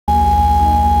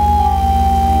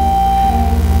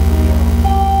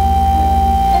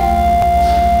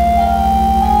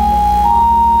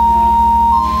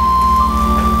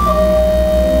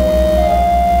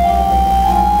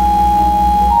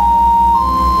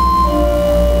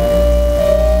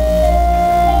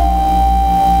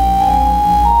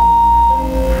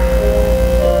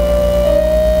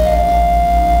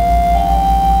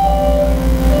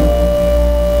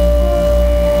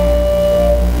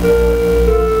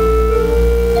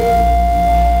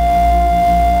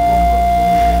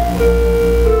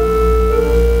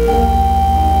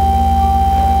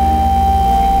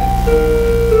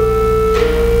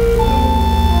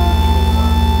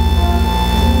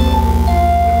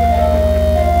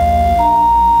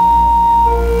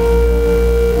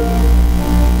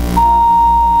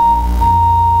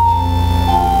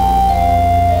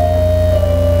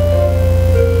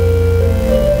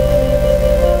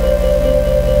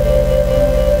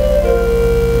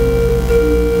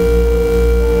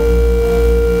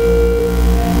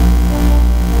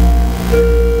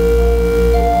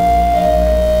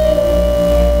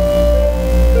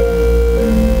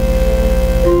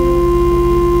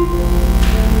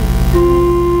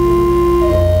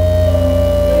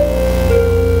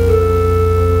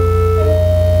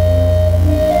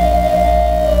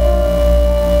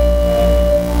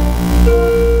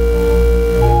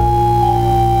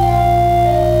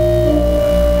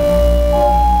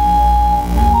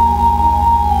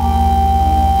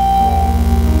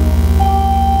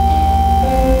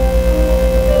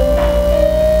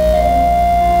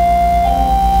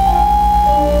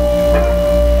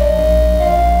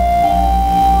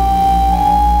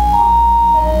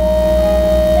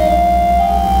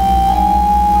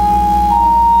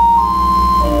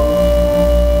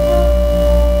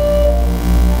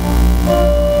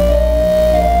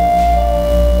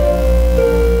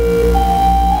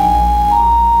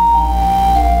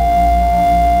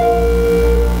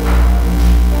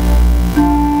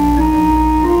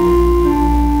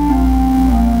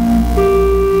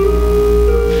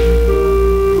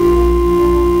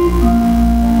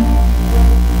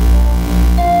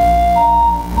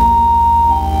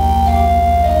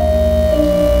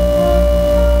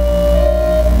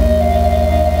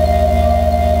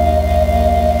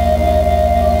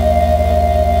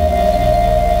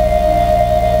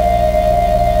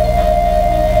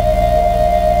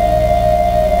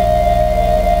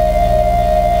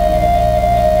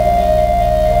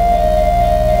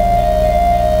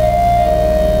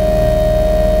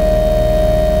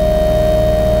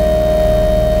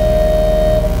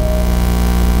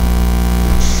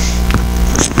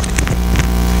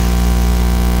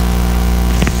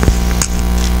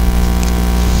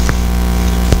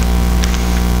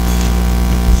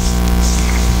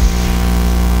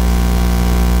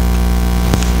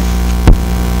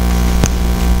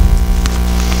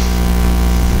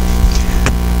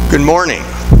Good morning.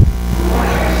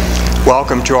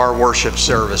 Welcome to our worship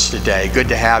service today. Good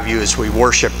to have you as we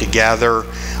worship together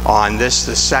on this,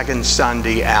 the second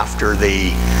Sunday after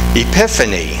the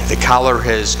Epiphany. The color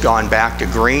has gone back to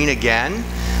green again,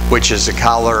 which is the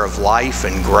color of life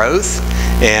and growth.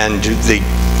 And the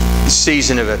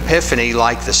season of Epiphany,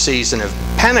 like the season of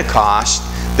Pentecost,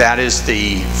 that is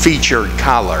the featured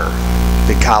color.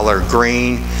 The color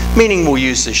green, meaning we'll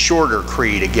use the shorter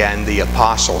creed again, the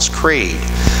Apostles' Creed.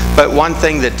 But one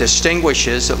thing that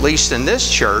distinguishes, at least in this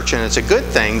church, and it's a good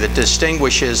thing, that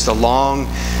distinguishes the long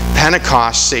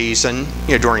Pentecost season,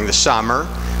 during the summer,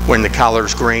 when the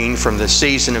color's green, from the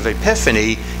season of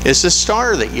Epiphany, is the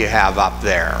star that you have up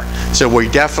there. So we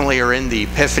definitely are in the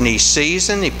Epiphany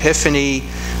season. Epiphany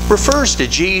refers to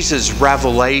Jesus'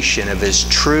 revelation of his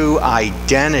true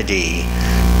identity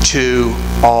to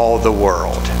all the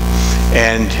world.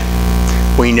 And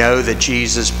we know that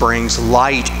Jesus brings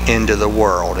light into the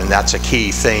world, and that's a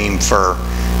key theme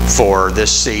for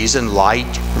this season,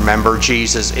 light. Remember,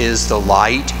 Jesus is the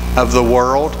light of the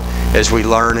world. As we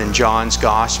learn in John's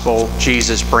Gospel,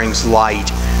 Jesus brings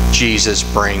light, Jesus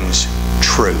brings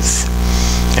truth.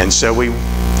 And so we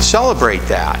celebrate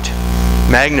that,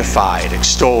 magnify it,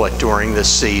 extol it during this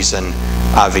season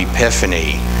of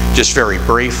Epiphany. Just very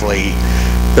briefly,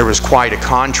 there was quite a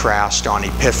contrast on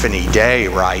Epiphany Day,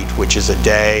 right? Which is a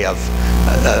day of,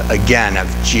 again, of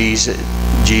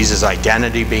Jesus'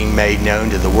 identity being made known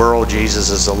to the world. Jesus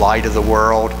is the light of the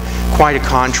world. Quite a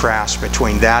contrast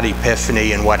between that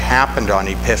Epiphany and what happened on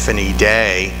Epiphany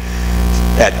Day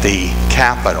at the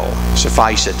Capitol.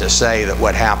 Suffice it to say that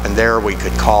what happened there we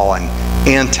could call an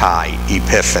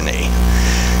anti-Epiphany.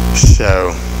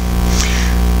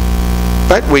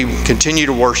 But we continue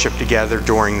to worship together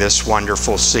during this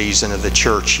wonderful season of the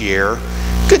church year.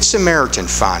 Good Samaritan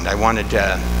Fund. I wanted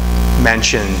to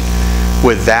mention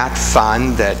with that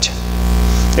fund that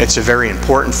it's a very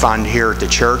important fund here at the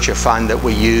church, a fund that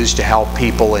we use to help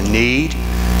people in need.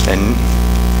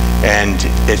 And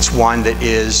it's one that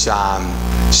is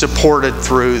supported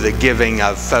through the giving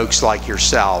of folks like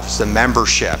yourselves, the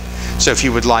membership. So if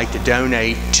you would like to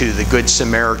donate to the Good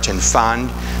Samaritan Fund,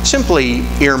 simply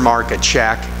earmark a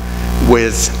check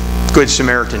with Good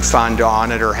Samaritan Fund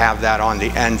on it, or have that on the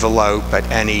envelope. But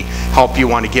any help you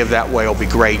want to give that way will be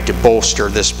great to bolster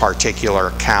this particular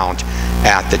account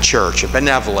at the church, a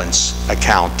benevolence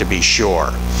account to be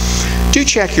sure. Do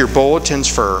check your bulletins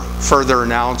for further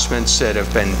announcements that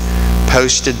have been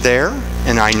posted there,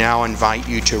 and I now invite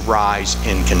you to rise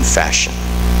in confession.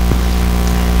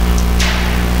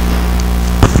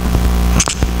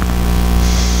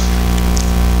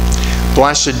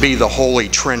 Blessed be the Holy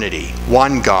Trinity,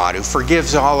 one God, who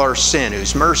forgives all our sin,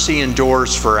 whose mercy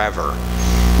endures forever.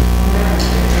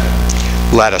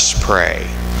 Let us pray.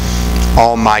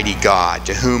 Almighty God,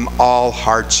 to whom all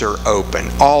hearts are open,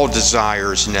 all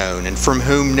desires known, and from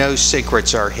whom no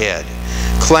secrets are hid,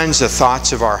 cleanse the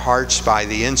thoughts of our hearts by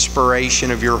the inspiration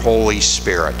of your Holy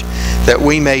Spirit, that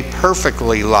we may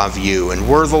perfectly love you and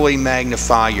worthily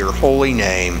magnify your holy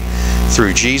name,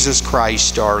 through Jesus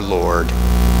Christ our Lord.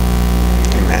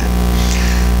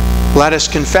 Amen. Let us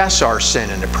confess our sin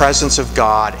in the presence of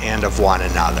God and of one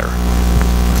another.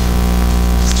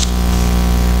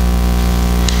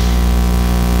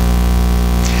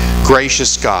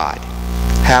 Gracious God,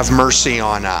 have mercy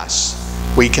on us.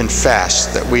 We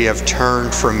confess that we have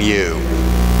turned from you,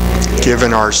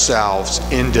 given ourselves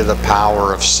into the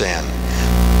power of sin.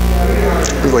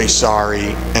 Really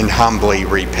sorry and humbly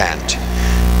repent.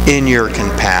 In your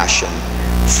compassion,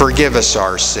 forgive us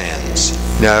our sins,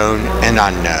 known and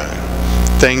unknown,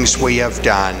 things we have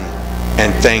done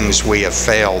and things we have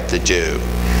failed to do.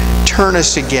 Turn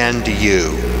us again to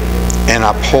you and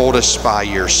uphold us by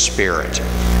your Spirit,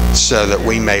 so that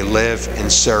we may live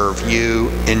and serve you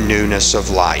in newness of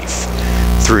life.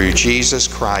 Through Jesus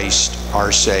Christ,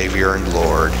 our Savior and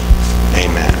Lord.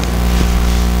 Amen.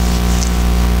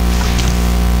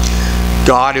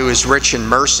 God, who is rich in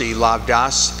mercy, loved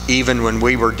us even when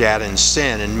we were dead in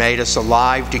sin, and made us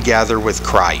alive together with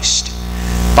Christ.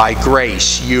 By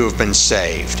grace you have been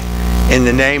saved. In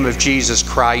the name of Jesus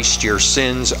Christ, your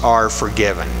sins are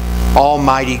forgiven.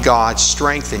 Almighty God,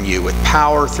 strengthen you with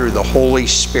power through the Holy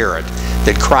Spirit,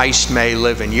 that Christ may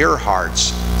live in your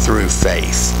hearts through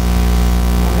faith.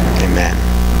 Amen.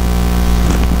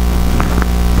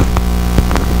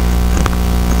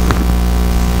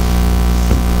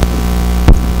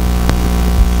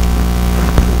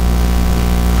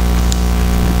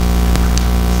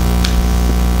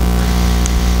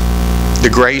 The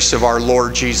grace of our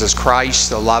Lord Jesus Christ,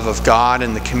 the love of God,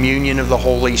 and the communion of the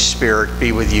Holy Spirit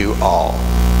be with you all.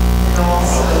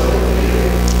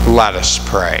 Let us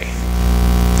pray.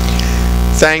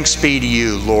 Thanks be to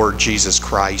you, Lord Jesus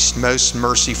Christ, most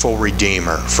merciful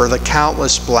Redeemer, for the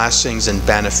countless blessings and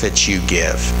benefits you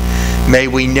give. May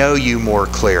we know you more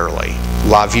clearly,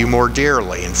 love you more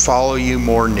dearly, and follow you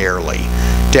more nearly,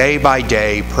 day by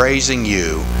day praising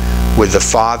you with the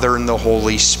Father and the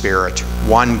Holy Spirit,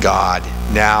 one God,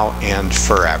 now and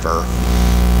forever.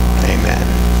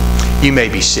 Amen. You may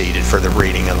be seated for the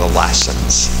reading of the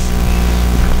lessons.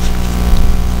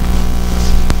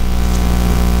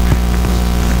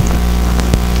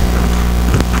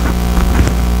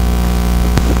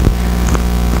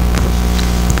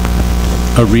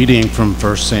 A reading from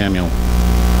 1 Samuel.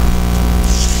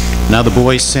 Now the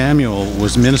boy Samuel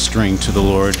was ministering to the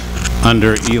Lord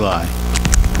under Eli.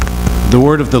 The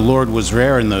word of the Lord was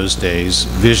rare in those days.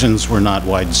 Visions were not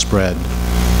widespread.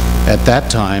 At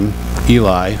that time,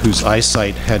 Eli, whose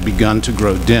eyesight had begun to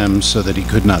grow dim so that he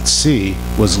could not see,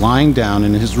 was lying down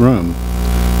in his room.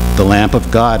 The lamp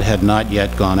of God had not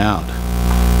yet gone out.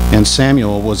 And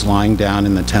Samuel was lying down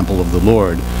in the temple of the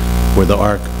Lord, where the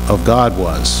ark of God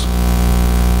was.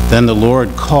 Then the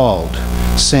Lord called,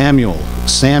 "Samuel,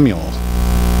 Samuel."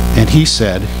 And he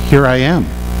said, "Here I am,"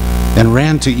 and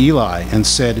ran to Eli and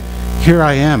said, "Here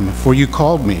I am, for you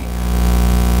called me."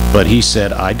 But he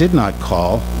said, "I did not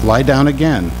call. Lie down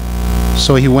again."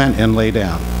 So he went and lay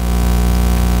down.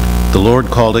 The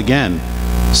Lord called again,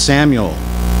 "Samuel."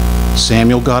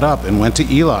 Samuel got up and went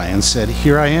to Eli and said,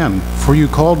 "Here I am, for you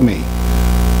called me."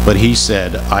 But he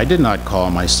said, "I did not call,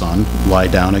 my son. Lie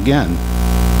down again."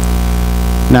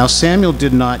 Now Samuel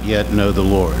did not yet know the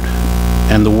Lord,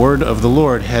 and the word of the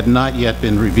Lord had not yet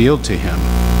been revealed to him.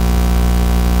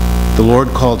 The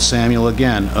Lord called Samuel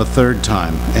again a third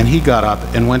time, and he got up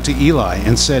and went to Eli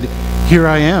and said, "Here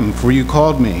I am, for you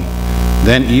called me."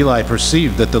 Then Eli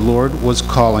perceived that the Lord was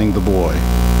calling the boy.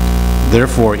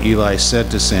 Therefore Eli said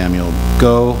to Samuel,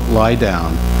 "Go, lie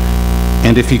down,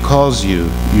 and if he calls you,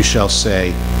 you shall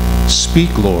say,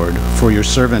 'Speak, Lord, for your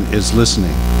servant is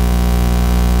listening.'"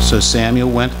 So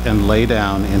Samuel went and lay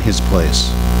down in his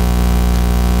place.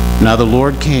 Now the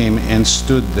Lord came and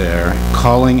stood there,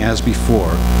 calling as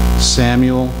before,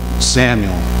 "Samuel,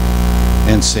 Samuel."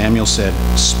 And Samuel said,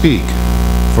 "Speak,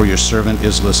 for your servant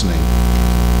is listening."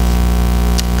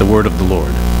 The word of the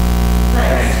Lord.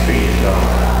 Thanks be to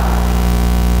God.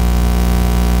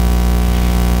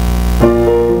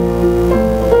 Hallelujah.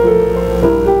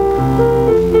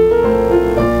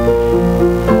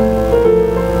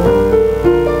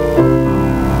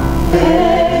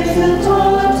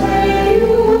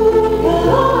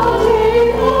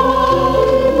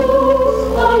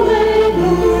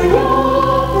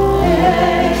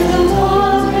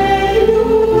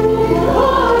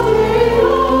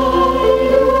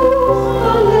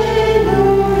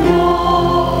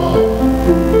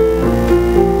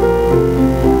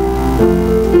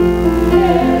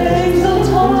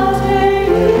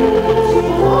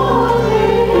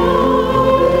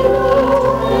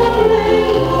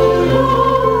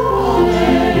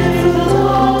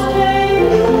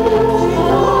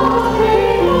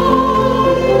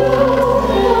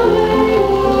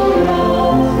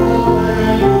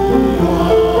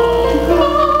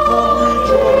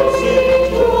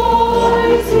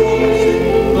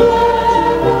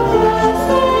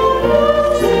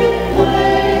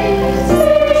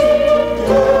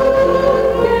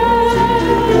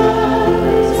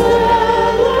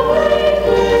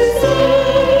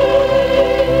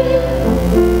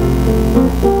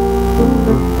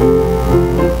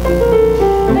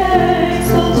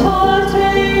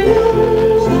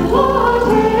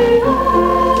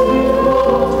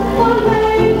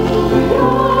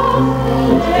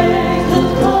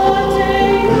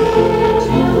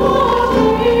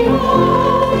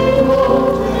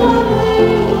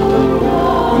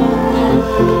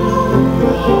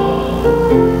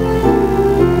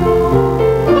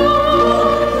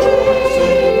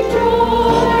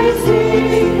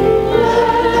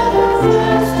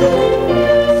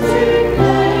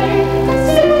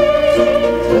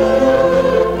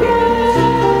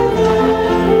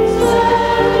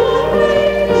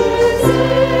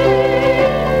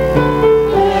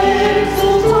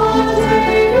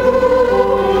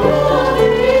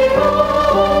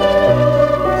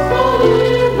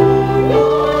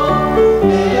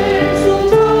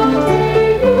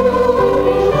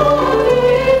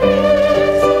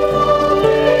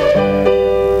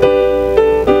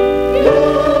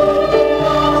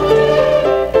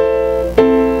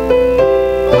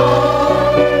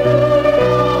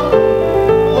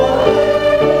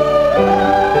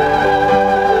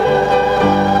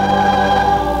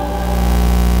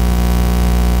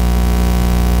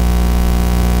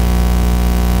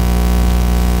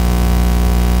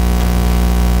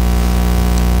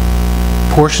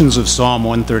 Portions of Psalm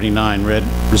 139 read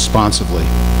responsively.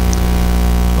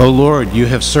 O Lord, you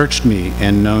have searched me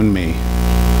and known me.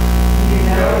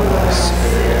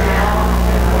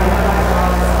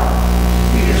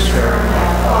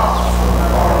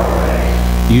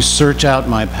 You search out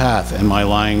my path and my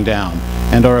lying down,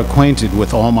 and are acquainted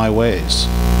with all my ways.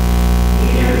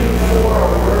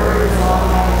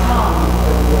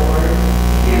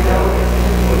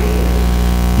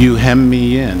 You hem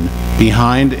me in,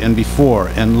 behind and before,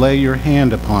 and lay your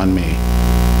hand upon me.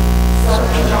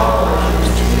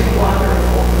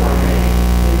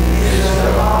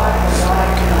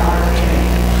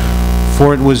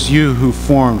 For it was you who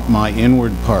formed my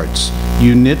inward parts.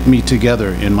 You knit me together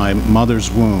in my mother's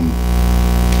womb.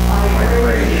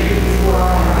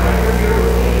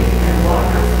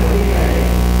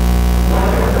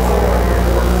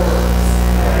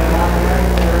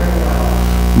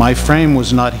 My frame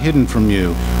was not hidden from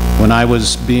you when I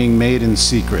was being made in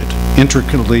secret,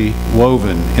 intricately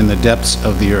woven in the depths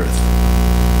of the earth.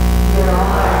 Your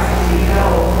eyes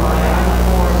beheld my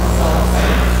unformed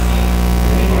substance.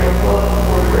 In your book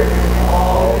were written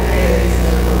all the days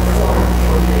that were formed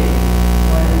for me,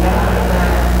 when none of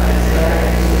them as yet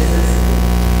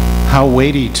existed. How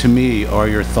weighty to me are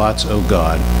your thoughts, O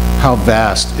God! How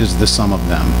vast is the sum of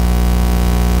them!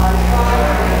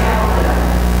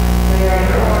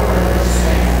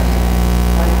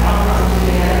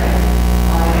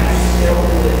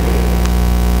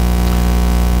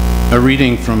 A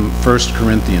reading from 1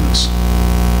 Corinthians.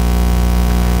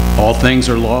 All things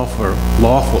are lawful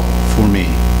for me,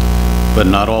 but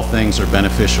not all things are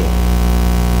beneficial.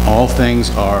 All things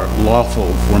are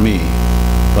lawful for me,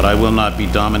 but I will not be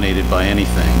dominated by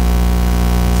anything.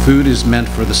 Food is meant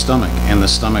for the stomach, and the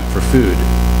stomach for food,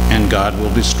 and God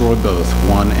will destroy both,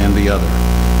 one and the other.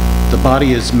 The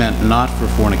body is meant not for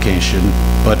fornication,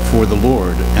 but for the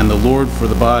Lord, and the Lord for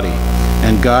the body.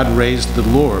 And God raised the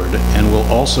Lord, and will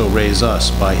also raise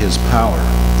us by his power.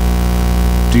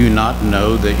 Do you not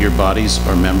know that your bodies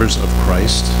are members of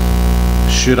Christ?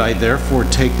 Should I therefore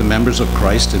take the members of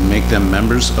Christ and make them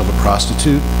members of a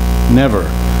prostitute? Never.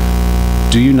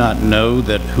 Do you not know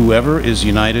that whoever is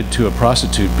united to a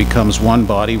prostitute becomes one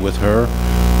body with her?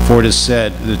 For it is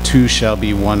said, the two shall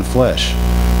be one flesh.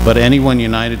 But anyone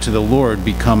united to the Lord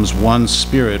becomes one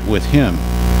spirit with him.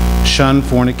 Shun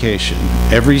fornication.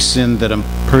 Every sin that a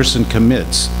person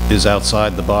commits is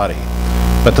outside the body,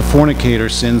 but the fornicator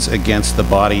sins against the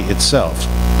body itself.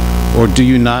 Or do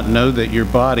you not know that your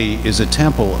body is a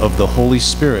temple of the Holy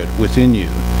Spirit within you,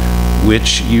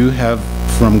 which you have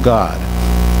from God,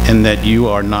 and that you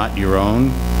are not your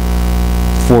own?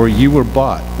 For you were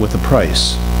bought with a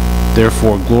price.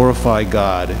 Therefore glorify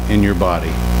God in your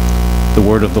body. The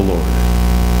word of the Lord.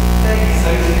 Thanks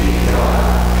be to God.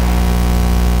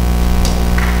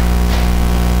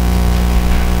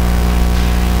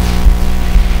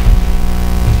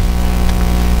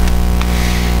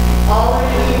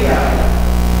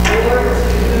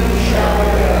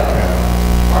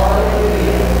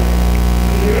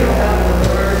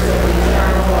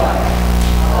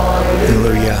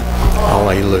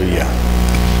 Hallelujah.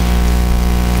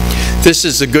 This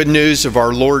is the good news of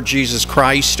our Lord Jesus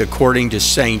Christ according to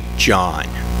St. John.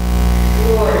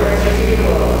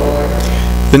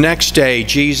 The next day,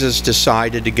 Jesus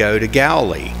decided to go to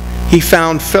Galilee. He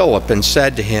found Philip and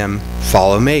said to him,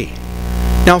 "Follow me."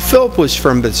 Now Philip was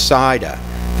from Bethsaida,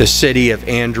 the city of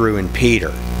Andrew and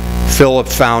Peter. Philip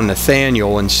found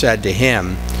Nathanael and said to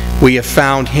him, "We have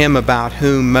found him about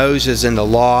whom Moses in the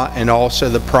law and also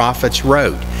the prophets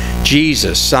wrote,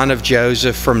 Jesus, son of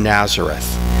Joseph from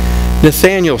Nazareth."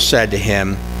 Nathanael said to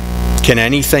him, "Can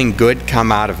anything good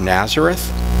come out of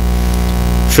Nazareth?"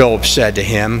 Philip said to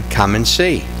him, "Come and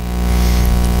see."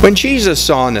 When Jesus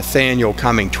saw Nathanael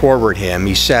coming toward him,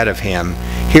 he said of him,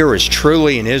 "Here is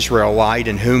truly an Israelite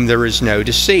in whom there is no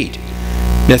deceit."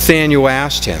 Nathanael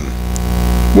asked him,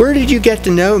 "Where did you get to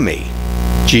know me?"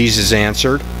 Jesus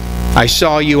answered, "I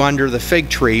saw you under the fig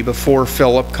tree before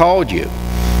Philip called you."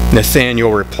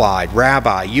 Nathanael replied,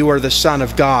 "Rabbi, you are the Son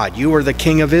of God. You are the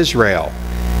King of Israel."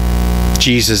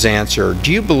 Jesus answered,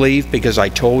 "Do you believe because I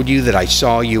told you that I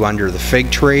saw you under the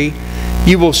fig tree?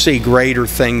 You will see greater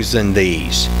things than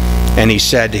these." And he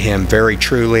said to him, "Very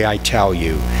truly I tell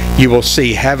you, you will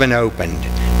see heaven opened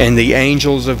and the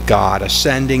angels of God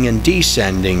ascending and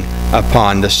descending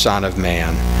upon the Son of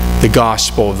Man." The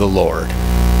Gospel of the Lord.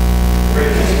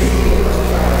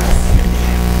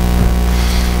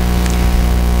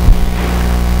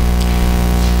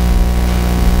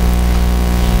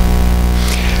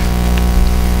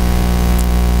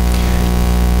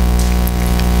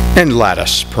 And let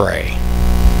us pray.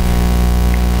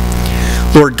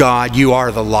 Lord God, you are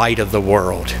the light of the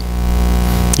world.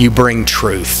 You bring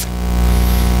truth.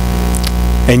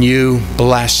 And you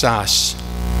bless us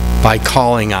by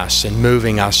calling us and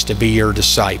moving us to be your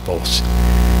disciples.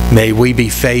 May we be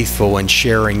faithful in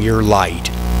sharing your light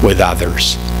with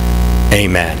others.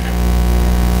 Amen.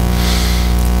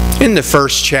 In the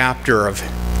first chapter of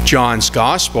John's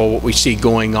Gospel, what we see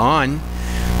going on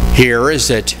here is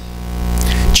that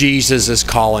Jesus is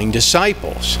calling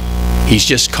disciples. He's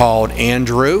just called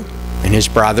Andrew and his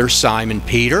brother Simon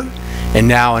Peter. And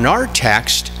now in our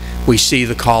text, we see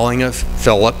the calling of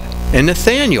Philip and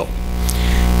Nathanael.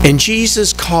 And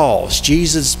Jesus calls,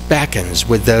 Jesus beckons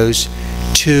with those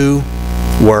two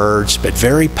words, but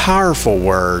very powerful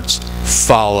words,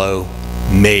 follow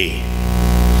me.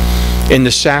 In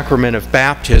the sacrament of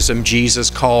baptism, Jesus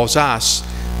calls us,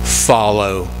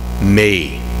 follow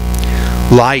me.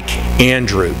 Like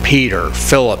Andrew, Peter,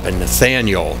 Philip, and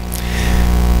Nathanael,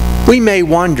 we may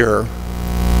wonder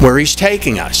where he's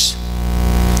taking us.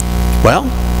 Well,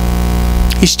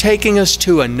 he's taking us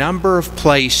to a number of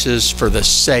places for the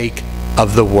sake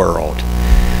of the world.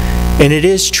 And it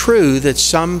is true that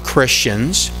some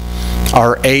Christians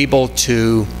are able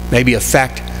to maybe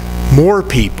affect more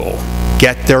people,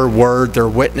 get their word, their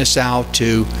witness out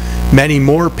to many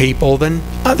more people than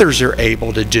others are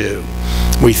able to do.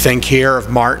 We think here of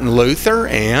Martin Luther,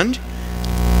 and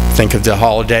think of the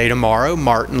holiday tomorrow,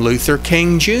 Martin Luther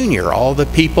King Jr., all the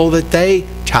people that they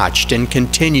touched and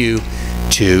continue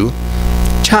to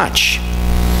touch.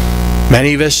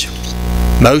 Many of us,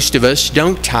 most of us,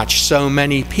 don't touch so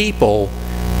many people,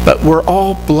 but we're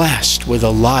all blessed with a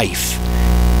life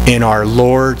in our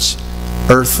Lord's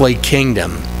earthly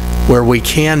kingdom where we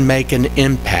can make an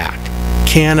impact,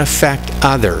 can affect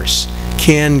others,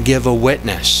 can give a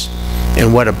witness.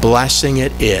 And what a blessing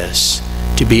it is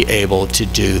to be able to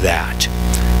do that.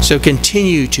 So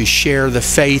continue to share the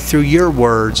faith through your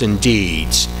words and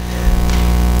deeds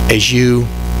as you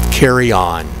carry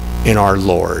on in our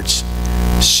Lord's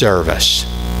service.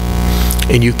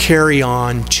 And you carry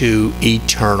on to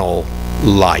eternal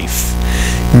life,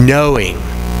 knowing,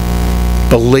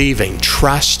 believing,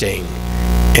 trusting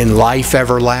in life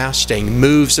everlasting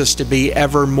moves us to be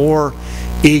ever more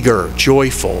eager,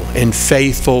 joyful, and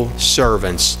faithful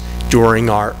servants during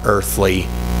our earthly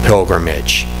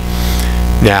pilgrimage.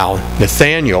 Now,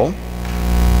 Nathanael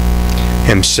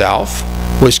himself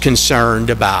was concerned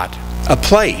about a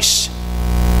place.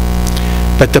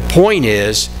 But the point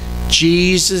is,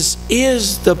 Jesus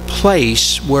is the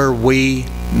place where we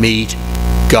meet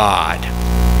God.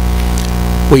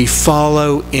 We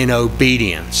follow in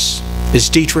obedience. As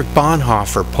Dietrich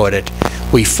Bonhoeffer put it,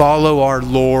 we follow our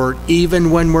Lord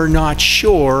even when we're not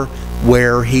sure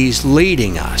where He's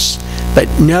leading us, but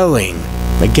knowing,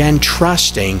 again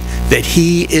trusting, that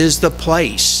He is the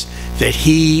place, that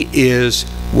He is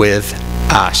with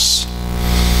us.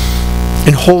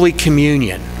 In Holy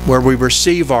Communion, where we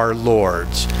receive our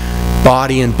Lord's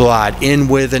body and blood in,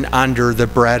 with, and under the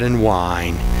bread and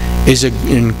wine, is an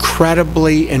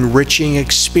incredibly enriching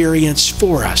experience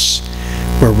for us,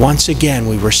 where once again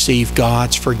we receive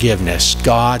God's forgiveness,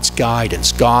 God's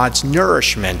guidance, God's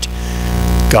nourishment,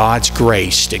 God's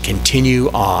grace to continue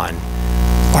on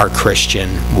our Christian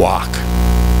walk.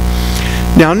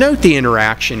 Now note the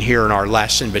interaction here in our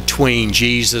lesson between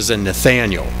Jesus and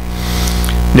Nathanael.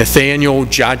 Nathanael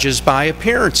judges by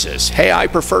appearances. Hey, I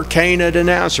prefer Cana to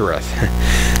Nazareth.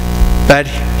 But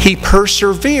he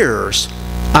perseveres,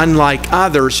 unlike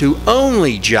others who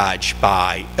only judge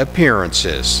by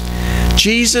appearances.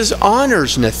 Jesus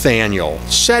honors Nathanael,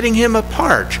 setting him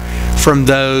apart from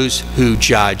those who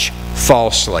judge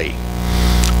falsely.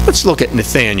 Let's look at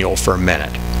Nathanael for a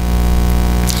minute.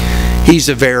 He's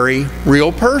a very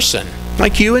real person,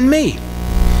 like you and me.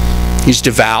 He's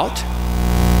devout,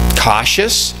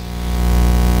 cautious,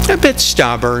 a bit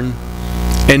stubborn,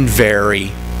 and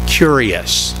very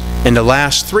curious. And the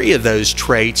last three of those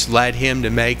traits led him to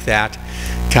make that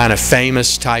kind of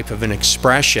famous type of an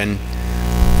expression,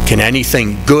 can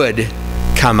anything good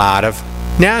come out of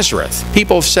Nazareth?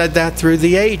 People have said that through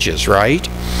the ages, right?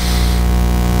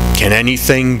 Can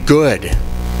anything good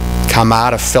come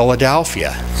out of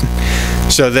Philadelphia?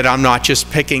 So that I'm not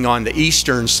just picking on the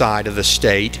eastern side of the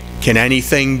state. Can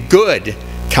anything good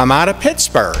come out of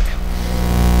Pittsburgh?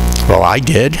 Well, I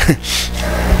did.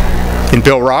 And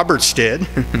Bill Roberts did.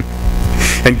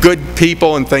 And good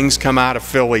people and things come out of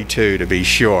Philly too, to be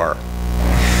sure.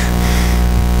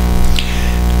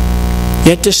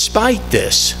 Yet despite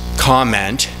this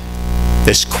comment,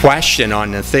 this question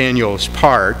on Nathanael's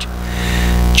part,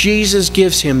 Jesus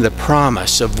gives him the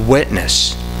promise of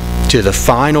witness to the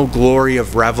final glory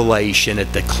of revelation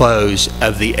at the close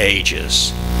of the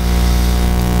ages.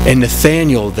 And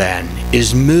Nathanael then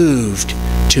is moved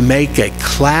to make a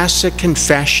classic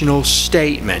confessional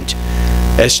statement,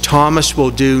 as Thomas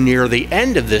will do near the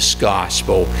end of this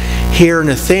gospel. Here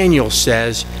Nathanael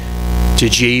says to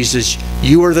Jesus,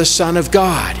 "You are the Son of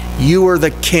God. You are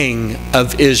the King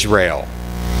of Israel."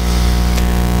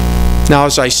 Now,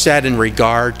 as I said in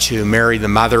regard to Mary, the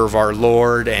mother of our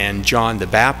Lord, and John the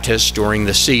Baptist during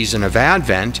the season of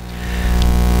Advent,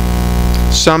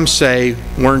 some say,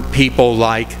 weren't people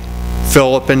like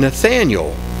Philip and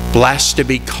Nathanael blessed to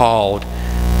be called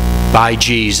by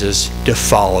Jesus to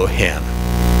follow him?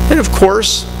 And of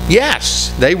course,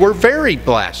 yes, they were very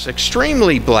blessed,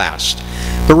 extremely blessed.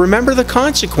 But remember the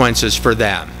consequences for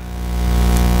them.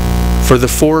 For the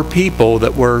 4 people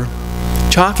that we're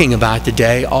talking about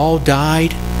today, all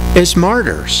died as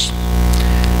martyrs.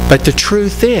 But the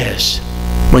truth is,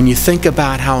 when you think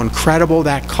about how incredible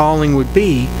that calling would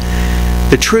be,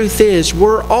 the truth is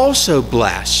we're also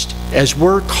blessed as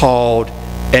we're called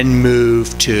and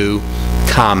moved to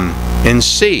come and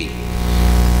see.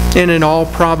 And in all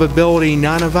probability,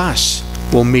 none of us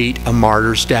will meet a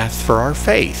martyr's death for our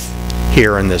faith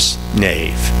here in this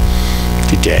nave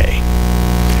today.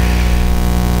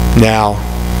 Now,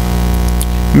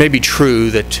 it may be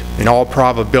true that in all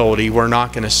probability we're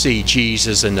not going to see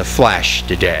Jesus in the flesh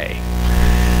today.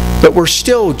 But we're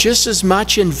still just as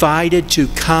much invited to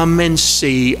come and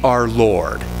see our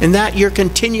Lord. And that you're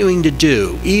continuing to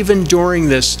do, even during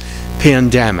this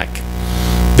pandemic.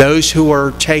 Those who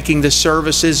are taking the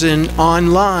services in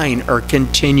online are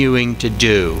continuing to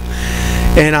do.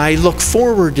 And I look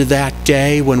forward to that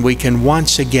day when we can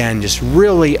once again just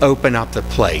really open up the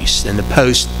place in the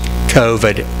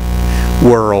post-COVID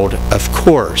world, of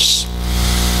course.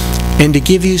 And to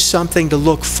give you something to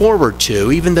look forward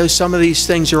to, even though some of these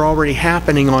things are already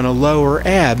happening on a lower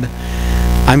ebb,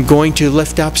 I'm going to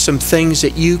lift up some things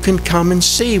that you can come and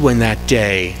see when that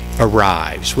day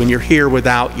arrives, when you're here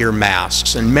without your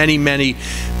masks. And many, many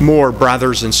more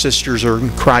brothers and sisters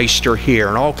in Christ are here,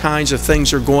 and all kinds of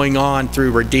things are going on through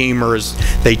Redeemer as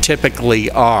they typically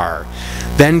are.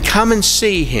 Then come and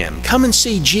see him. Come and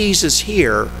see Jesus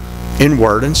here in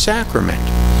Word and Sacrament.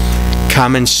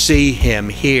 Come and see him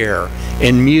here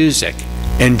in music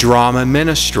and drama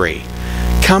ministry.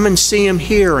 Come and see him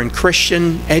here in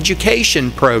Christian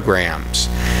education programs.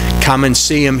 Come and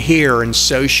see him here in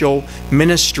social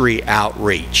ministry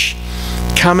outreach.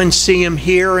 Come and see him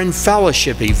here in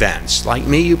fellowship events. Like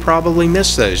me, you probably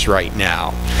miss those right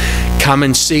now. Come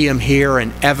and see him here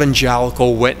in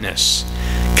evangelical witness.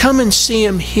 Come and see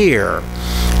him here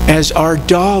as our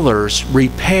dollars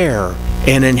repair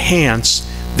and enhance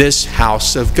this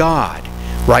house of God.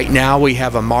 Right now we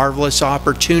have a marvelous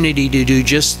opportunity to do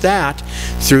just that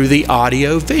through the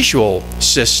audio-visual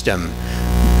system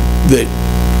that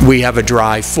we have a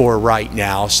drive for right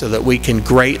now, so that we can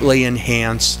greatly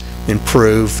enhance,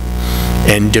 improve,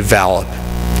 and develop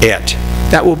it.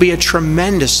 That will be a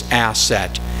tremendous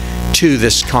asset to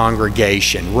this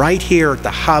congregation, right here at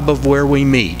the hub of where we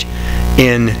meet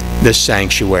in the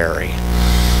sanctuary.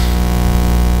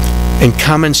 And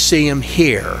come and see him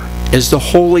here as the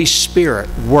Holy Spirit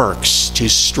works to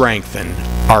strengthen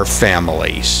our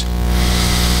families.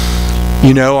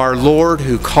 You know, our Lord,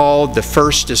 who called the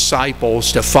first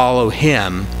disciples to follow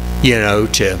him,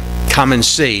 to come and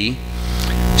see,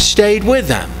 stayed with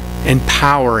them,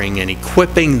 empowering and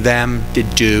equipping them to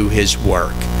do his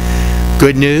work.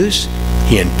 Good news,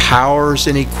 he empowers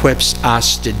and equips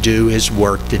us to do his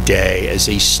work today as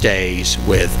he stays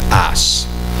with us.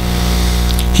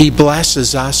 He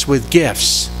blesses us with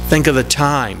gifts. Think of the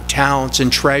time, talents,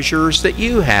 and treasures that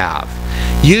you have.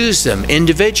 Use them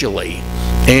individually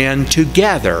and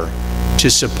together to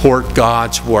support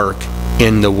God's work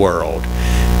in the world.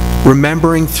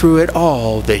 Remembering through it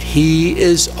all that he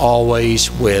is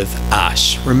always with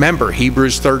us. Remember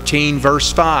Hebrews 13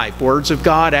 verse 5, words of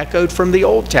God echoed from the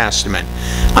Old Testament.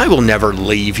 I will never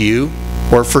leave you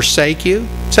or forsake you.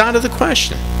 It's out of the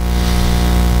question.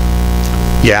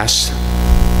 Yes.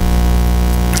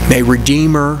 May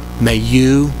Redeemer, may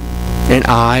you and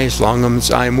I, as long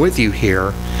as I am with you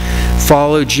here,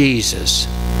 follow Jesus,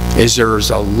 as there is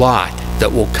a lot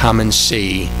that will come and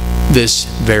see this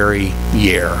very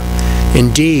year.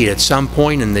 Indeed, at some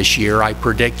point in this year, I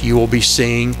predict you will be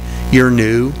seeing your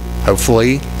new,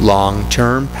 hopefully,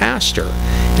 long-term pastor.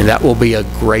 And that will be a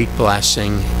great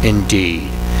blessing indeed.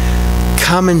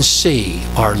 Come and see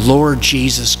our Lord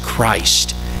Jesus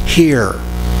Christ here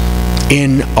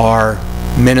in our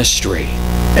ministry,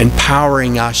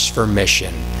 empowering us for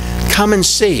mission. Come and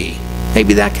see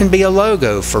Maybe that can be a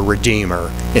logo for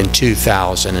Redeemer in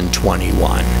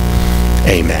 2021.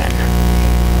 Amen.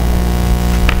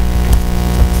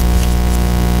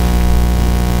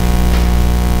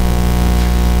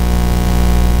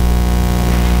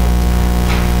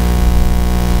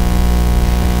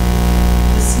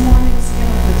 This morning's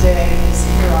hymn of the day is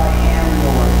Here I Am,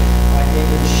 Lord, by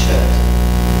David Schutt.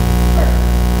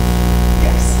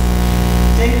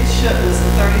 David Schutt was a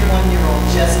 31-year-old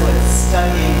Jesuit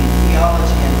studying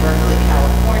theology in Berkeley,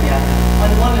 California,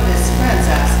 when one of his friends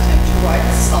asked him to write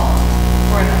a song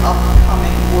for an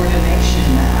upcoming ordination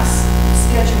mass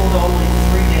scheduled only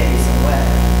 3 days away.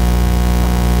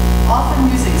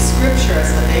 Often using scripture as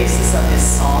the basis of his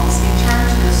songs, he turned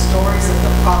to the stories of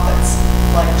the prophets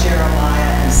like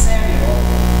Jeremiah and Samuel,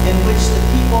 in which the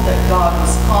people that God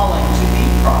was calling to be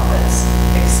prophets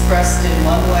expressed in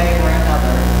one way or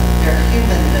another their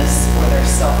humanness or their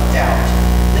self-doubt.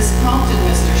 This prompted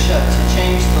Mr. Schutt to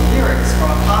change the lyrics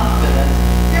from a confident,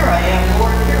 "Here I am,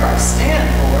 Lord, here I stand,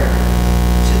 Lord,"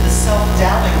 to the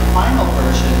self-doubting final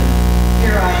version,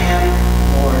 "Here I am,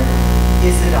 Lord,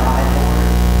 is it I, Lord?"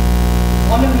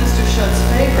 One of Mr. Schutt's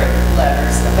favorite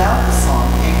letters about the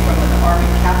song came from an Army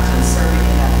captain serving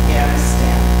in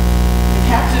Afghanistan. The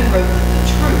captain wrote that the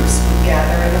troops would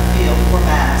gather in a field for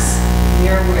Mass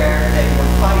near where they were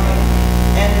fighting,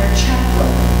 and their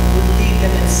chaplain would lead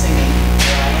them in singing,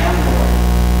 "Here I am, Lord."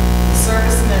 The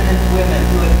servicemen and women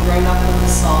who had grown up with the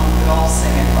song could all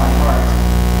sing it by heart.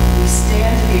 We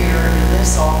stand here in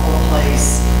this awful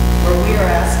place where we are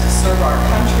asked to serve our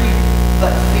country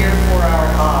but fear for our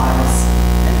lives,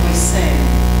 and we sing,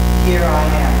 "Here I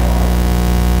am, Lord."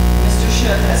 Mr.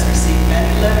 Schutt has received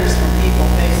many letters from people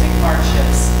facing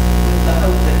hardships with the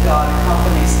hope that God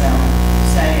accompanies them,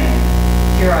 saying,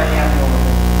 "Here I am, Lord.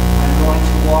 I'm going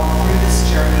to walk through this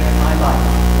journey in my life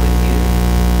with you."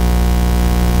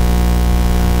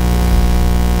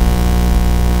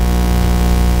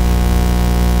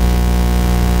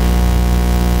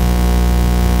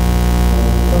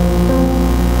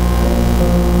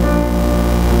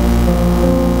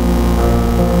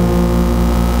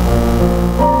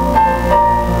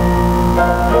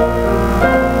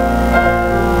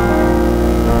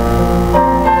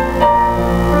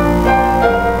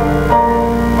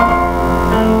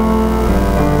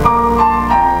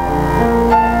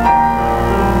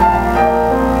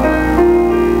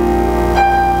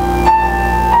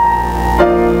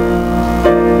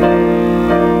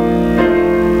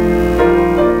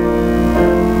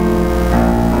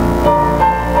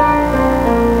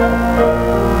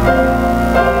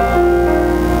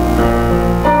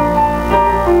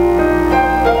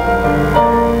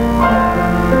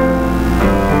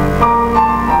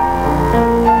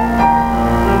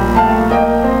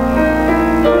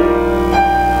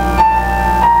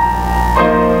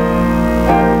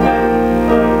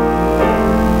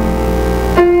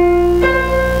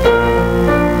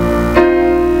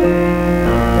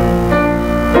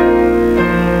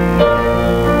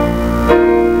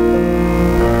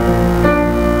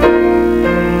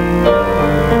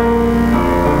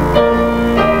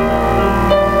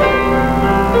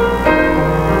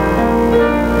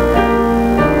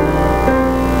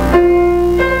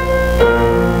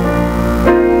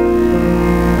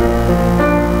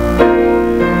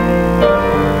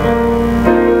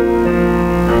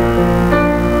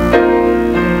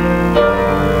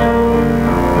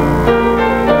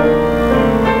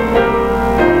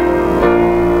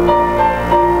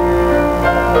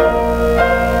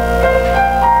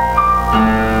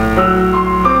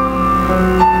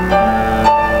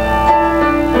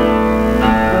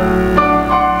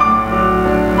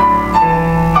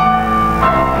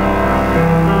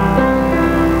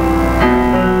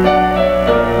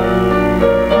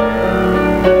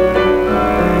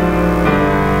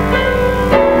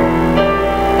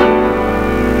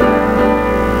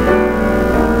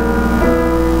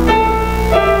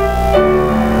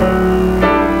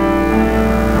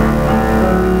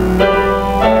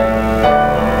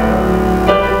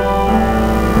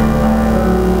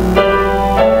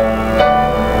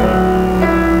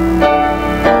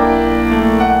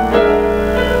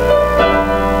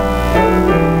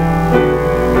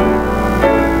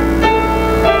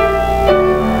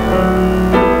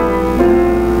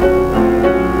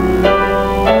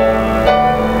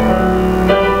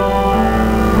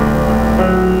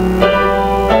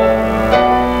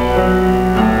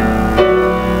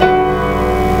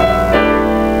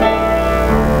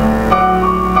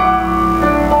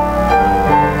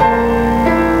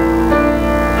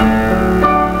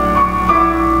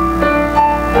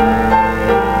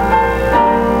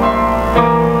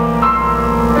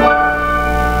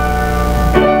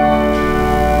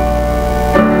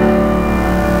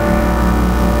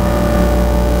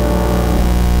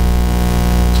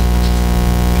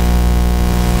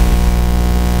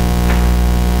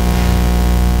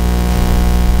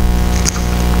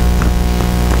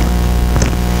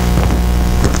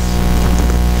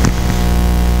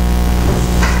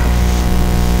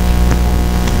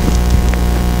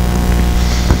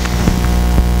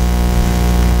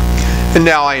 And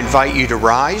now I invite you to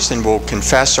rise, and we'll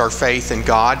confess our faith in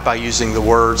God by using the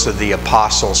words of the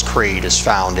Apostles' Creed as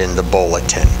found in the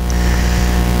bulletin.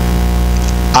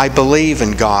 I believe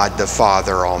in God the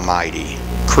Father Almighty,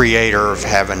 creator of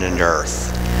heaven and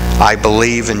earth. I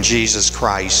believe in Jesus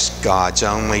Christ, God's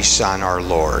only Son, our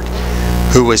Lord,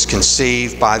 who was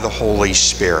conceived by the Holy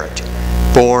Spirit,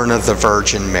 born of the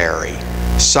Virgin Mary,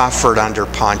 suffered under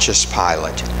Pontius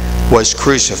Pilate, was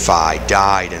crucified,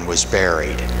 died, and was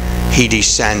buried. He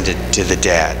descended to the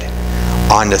dead.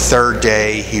 On the third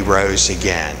day he rose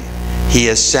again. He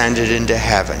ascended into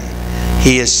heaven.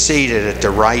 He is seated at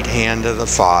the right hand of the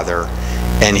Father,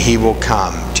 and he will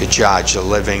come to judge the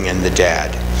living and the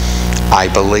dead. I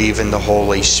believe in the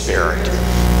Holy Spirit,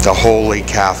 the Holy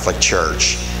Catholic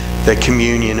Church, the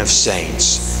communion of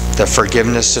saints, the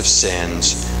forgiveness of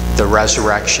sins, the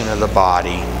resurrection of the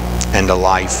body, and the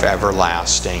life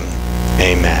everlasting.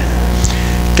 Amen.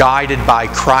 Guided by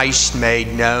Christ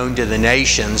made known to the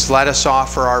nations, let us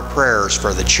offer our prayers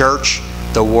for the church,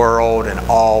 the world, and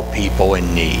all people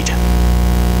in need.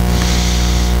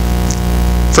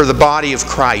 For the body of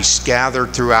Christ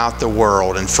gathered throughout the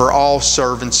world, and for all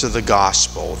servants of the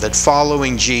gospel, that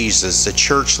following Jesus, the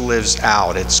church lives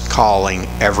out its calling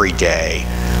every day,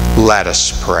 let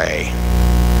us pray.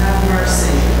 Have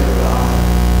mercy, O God.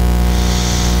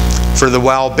 For the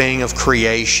well-being of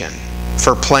creation,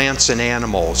 for plants and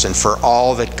animals, and for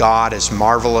all that God has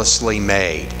marvelously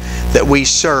made, that we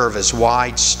serve as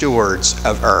wise stewards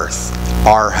of earth,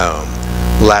 our home,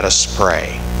 let us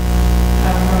pray.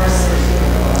 Have mercy,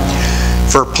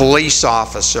 For police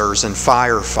officers and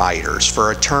firefighters,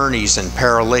 for attorneys and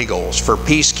paralegals, for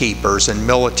peacekeepers and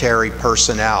military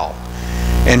personnel,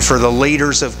 and for the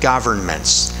leaders of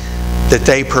governments, that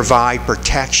they provide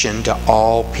protection to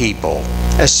all people,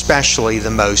 especially the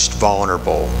most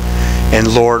vulnerable. And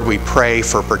Lord, we pray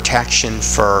for protection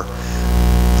for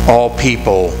all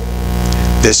people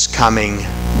this coming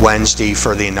Wednesday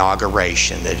for the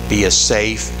inauguration, that it be a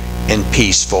safe and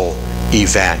peaceful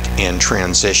event and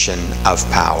transition of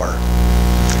power.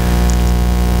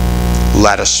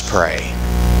 Let us pray.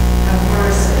 have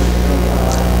mercy, O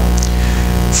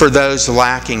God. For those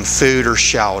lacking food or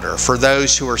shelter, for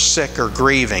those who are sick or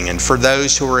grieving, and for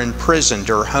those who are imprisoned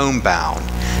or homebound,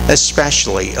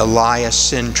 especially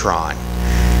Elias Sintron,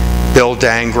 Bill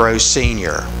Dangro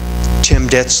Sr., Tim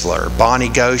Ditzler, Bonnie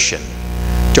Goshen,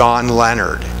 Don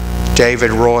Leonard,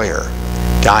 David Royer,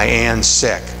 Diane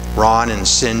Sick, Ron and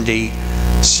Cindy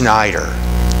Snyder,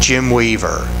 Jim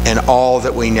Weaver, and all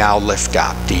that we now lift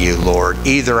up to you, Lord,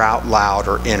 either out loud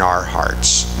or in our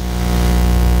hearts.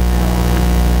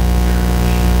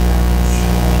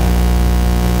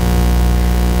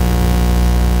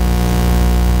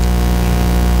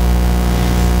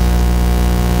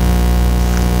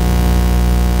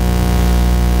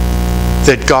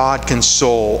 That God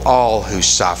console all who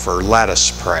suffer, let us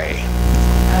pray.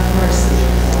 Have mercy, O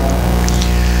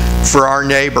God. For our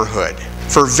neighborhood,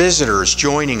 for visitors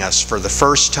joining us for the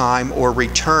first time or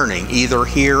returning, either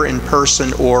here in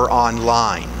person or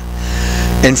online,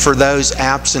 and for those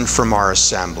absent from our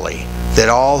assembly, that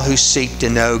all who seek to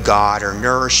know God are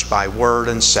nourished by word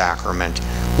and sacrament,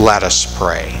 let us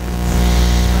pray.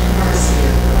 Have mercy,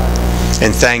 O God.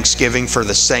 And thanksgiving for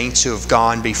the saints who have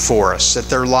gone before us, that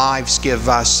their lives give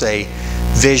us a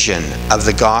vision of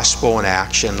the gospel in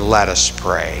action, let us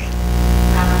pray.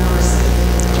 Have mercy, O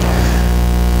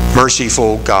God.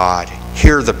 Merciful God,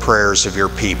 hear the prayers of your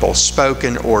people,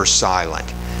 spoken or silent,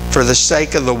 for the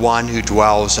sake of the one who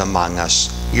dwells among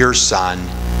us, your Son,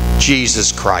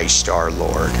 Jesus Christ our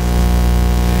Lord.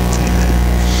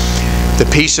 Amen. The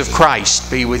peace of Christ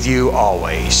be with you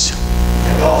always.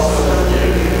 And also with you.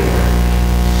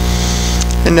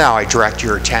 And now I direct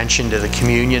your attention to the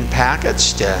communion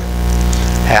packets to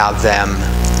have them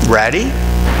ready.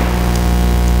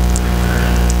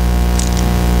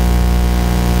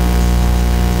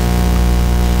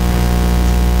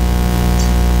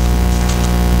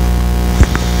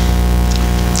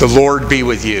 The Lord be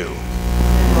with you.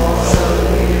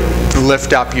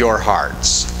 Lift up your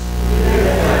hearts.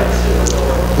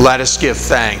 Let us give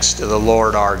thanks to the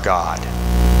Lord our God.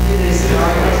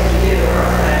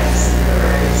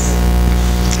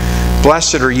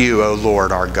 Blessed are you, O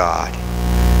Lord our God.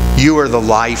 You are the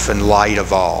life and light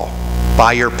of all.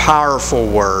 By your powerful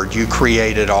word you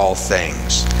created all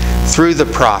things. Through the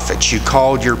prophets you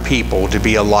called your people to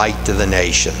be a light to the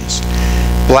nations.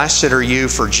 Blessed are you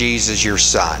for Jesus your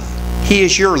Son. He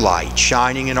is your light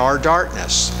shining in our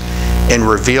darkness and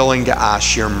revealing to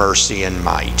us your mercy and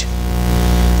might.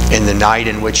 In the night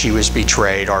in which he was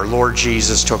betrayed, our Lord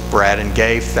Jesus took bread and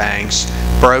gave thanks,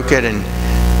 broke it, and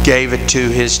gave it to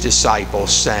his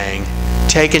disciples, saying,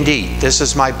 Take and eat. This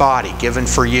is my body given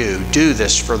for you. Do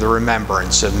this for the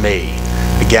remembrance of me.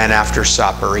 Again, after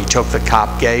supper, he took the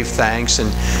cup, gave thanks,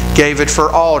 and gave it for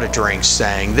all to drink,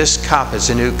 saying, "This cup is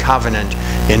a new covenant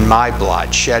in my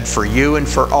blood, shed for you and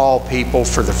for all people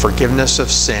for the forgiveness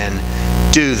of sin.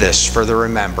 Do this for the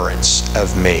remembrance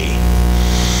of me."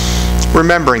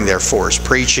 Remembering, therefore, his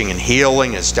preaching and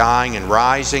healing, his dying and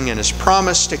rising, and his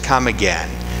promise to come again,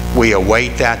 we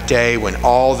await that day when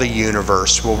all the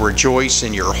universe will rejoice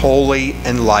in your holy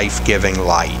and life-giving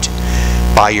light.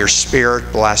 By your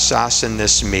Spirit, bless us in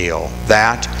this meal,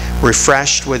 that,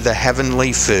 refreshed with the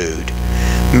heavenly food,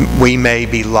 we may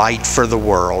be light for the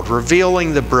world,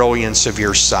 revealing the brilliance of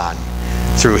your Son.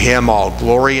 Through him all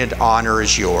glory and honor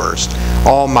is yours,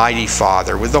 Almighty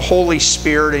Father, with the Holy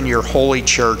Spirit in your holy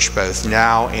church, both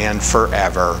now and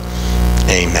forever.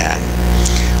 Amen.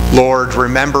 Lord,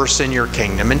 remember us in your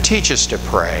kingdom and teach us to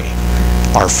pray.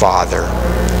 Our Father,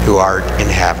 who art in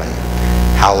heaven,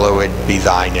 hallowed be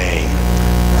thy name.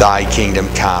 Thy kingdom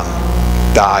come,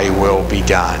 thy will be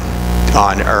done,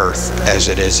 on earth as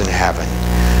it is in heaven.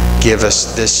 Give us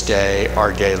this day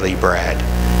our daily bread,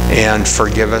 and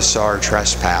forgive us our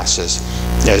trespasses,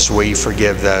 as we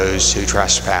forgive those who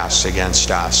trespass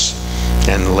against us.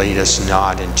 And lead us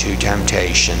not into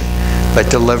temptation, but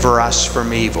deliver us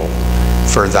from evil.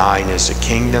 For thine is the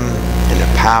kingdom, and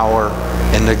the power,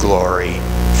 and the glory,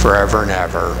 forever and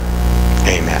ever.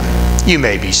 Amen. You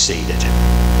may be seated.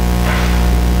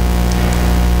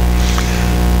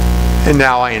 And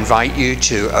now I invite you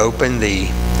to open the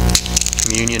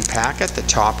communion packet, the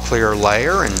top clear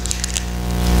layer, and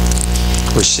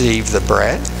receive the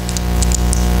bread.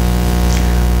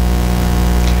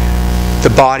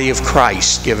 The body of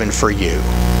Christ given for you.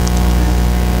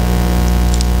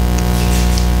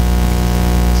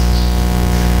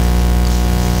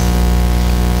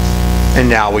 And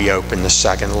now we open the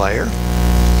second layer.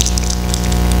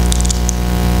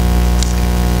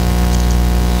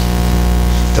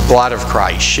 The blood of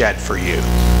Christ shed for you.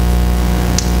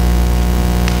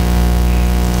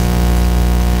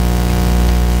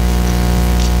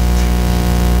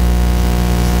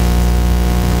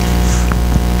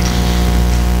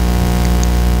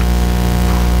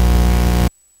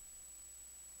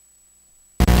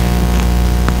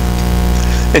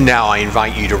 And now I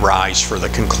invite you to rise for the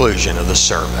conclusion of the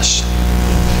service.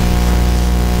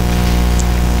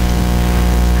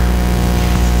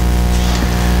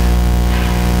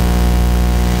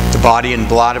 The body and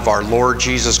blood of our Lord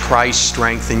Jesus Christ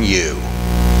strengthen you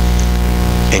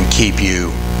and keep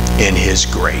you in his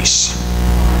grace.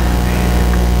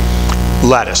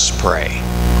 Let us pray.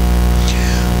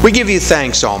 We give you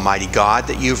thanks, Almighty God,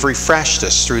 that you've refreshed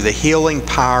us through the healing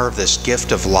power of this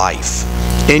gift of life.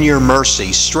 In your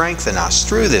mercy, strengthen us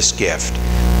through this gift,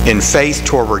 in faith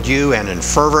toward you and in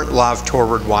fervent love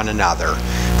toward one another,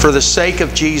 for the sake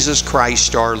of Jesus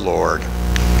Christ our Lord.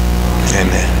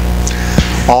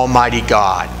 Amen. Almighty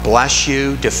God, bless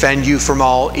you, defend you from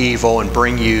all evil, and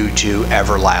bring you to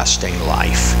everlasting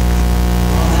life.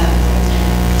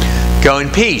 Go in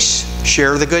peace.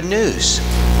 Share the good news.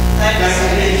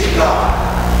 Thanks.